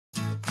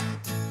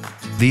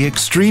The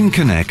Extreme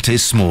Connect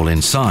is small in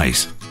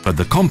size, but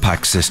the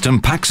compact system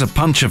packs a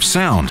punch of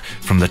sound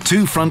from the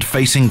two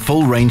front-facing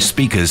full-range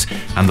speakers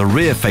and the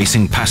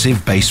rear-facing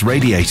passive bass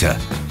radiator.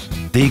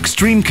 The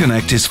Extreme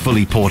Connect is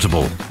fully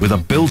portable with a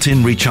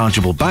built-in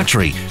rechargeable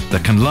battery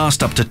that can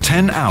last up to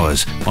 10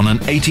 hours on an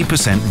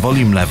 80%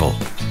 volume level.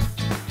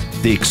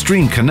 The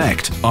Extreme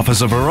Connect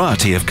offers a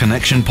variety of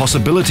connection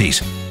possibilities: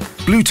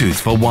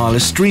 Bluetooth for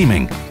wireless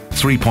streaming,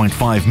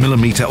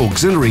 3.5mm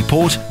auxiliary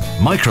port,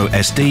 micro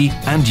SD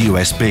and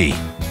USB.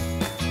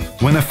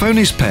 When a phone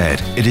is paired,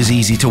 it is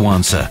easy to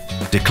answer,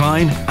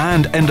 decline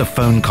and end a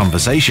phone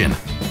conversation.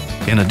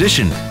 In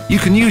addition, you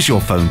can use your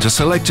phone to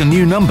select a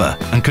new number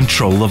and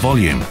control the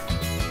volume.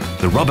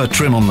 The rubber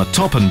trim on the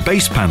top and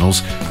base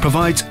panels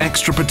provides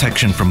extra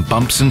protection from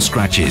bumps and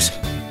scratches.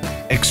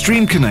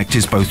 Extreme Connect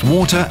is both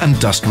water and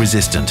dust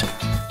resistant.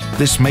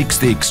 This makes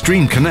the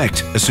Extreme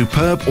Connect a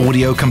superb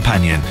audio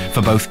companion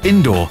for both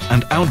indoor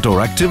and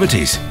outdoor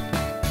activities.